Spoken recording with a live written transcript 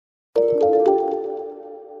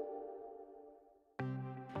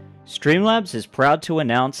Streamlabs is proud to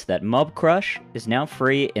announce that Mobcrush is now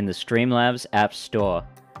free in the Streamlabs App Store.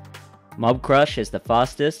 Mobcrush is the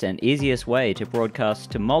fastest and easiest way to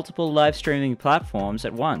broadcast to multiple live streaming platforms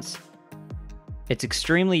at once. It's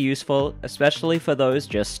extremely useful, especially for those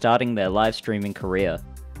just starting their live streaming career.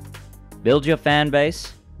 Build your fan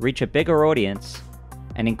base, reach a bigger audience,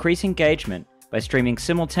 and increase engagement by streaming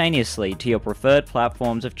simultaneously to your preferred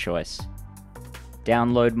platforms of choice.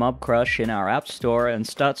 Download Mobcrush in our App Store and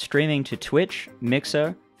start streaming to Twitch,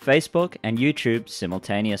 Mixer, Facebook, and YouTube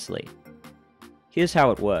simultaneously. Here's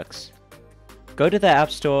how it works. Go to the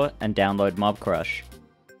App Store and download Mobcrush.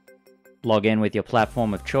 Log in with your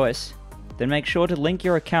platform of choice, then make sure to link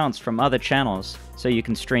your accounts from other channels so you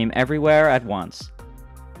can stream everywhere at once.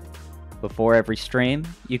 Before every stream,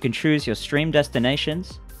 you can choose your stream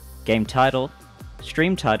destinations, game title,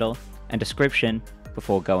 stream title, and description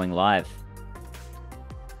before going live.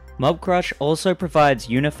 Mobcrush also provides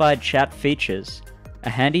unified chat features, a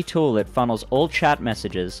handy tool that funnels all chat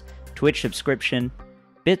messages, Twitch subscription,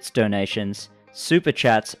 bits donations, super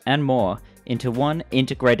chats, and more into one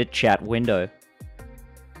integrated chat window.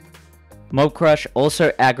 Mobcrush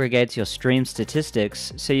also aggregates your stream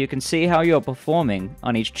statistics so you can see how you're performing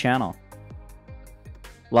on each channel.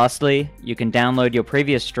 Lastly, you can download your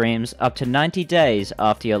previous streams up to 90 days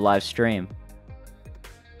after your live stream.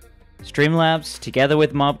 Streamlabs, together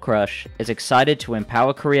with Mobcrush, is excited to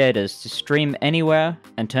empower creators to stream anywhere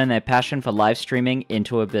and turn their passion for live streaming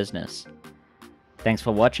into a business. Thanks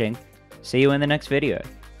for watching. See you in the next video.